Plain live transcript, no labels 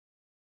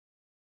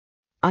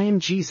I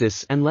am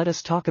Jesus, and let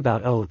us talk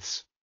about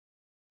oaths.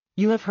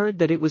 You have heard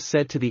that it was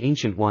said to the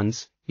ancient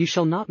ones, you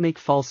shall not make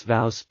false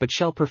vows but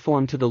shall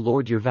perform to the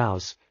Lord your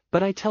vows,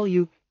 but I tell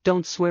you,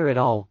 don't swear at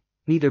all,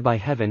 neither by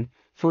heaven,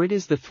 for it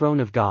is the throne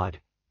of God,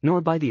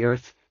 nor by the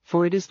earth,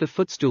 for it is the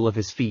footstool of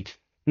his feet,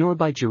 nor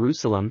by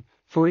Jerusalem,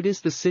 for it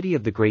is the city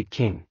of the great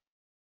King.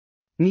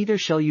 Neither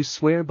shall you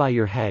swear by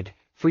your head,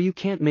 for you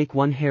can't make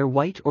one hair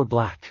white or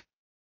black.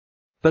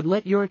 But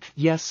let your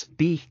yes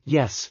be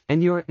yes,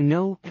 and your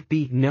no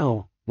be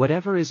no,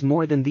 whatever is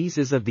more than these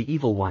is of the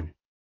evil one.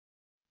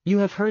 You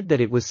have heard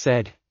that it was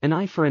said, an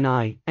eye for an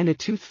eye, and a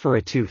tooth for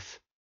a tooth.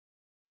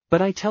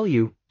 But I tell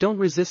you, don't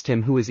resist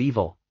him who is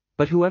evil,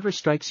 but whoever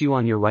strikes you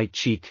on your right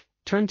cheek,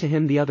 turn to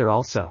him the other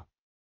also.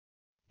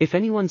 If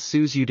anyone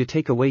sues you to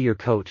take away your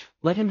coat,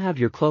 let him have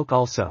your cloak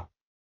also.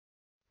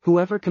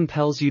 Whoever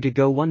compels you to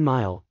go 1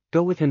 mile,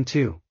 go with him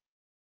 2.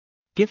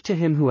 Give to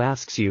him who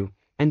asks you,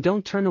 and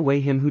don't turn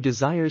away him who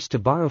desires to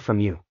borrow from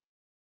you.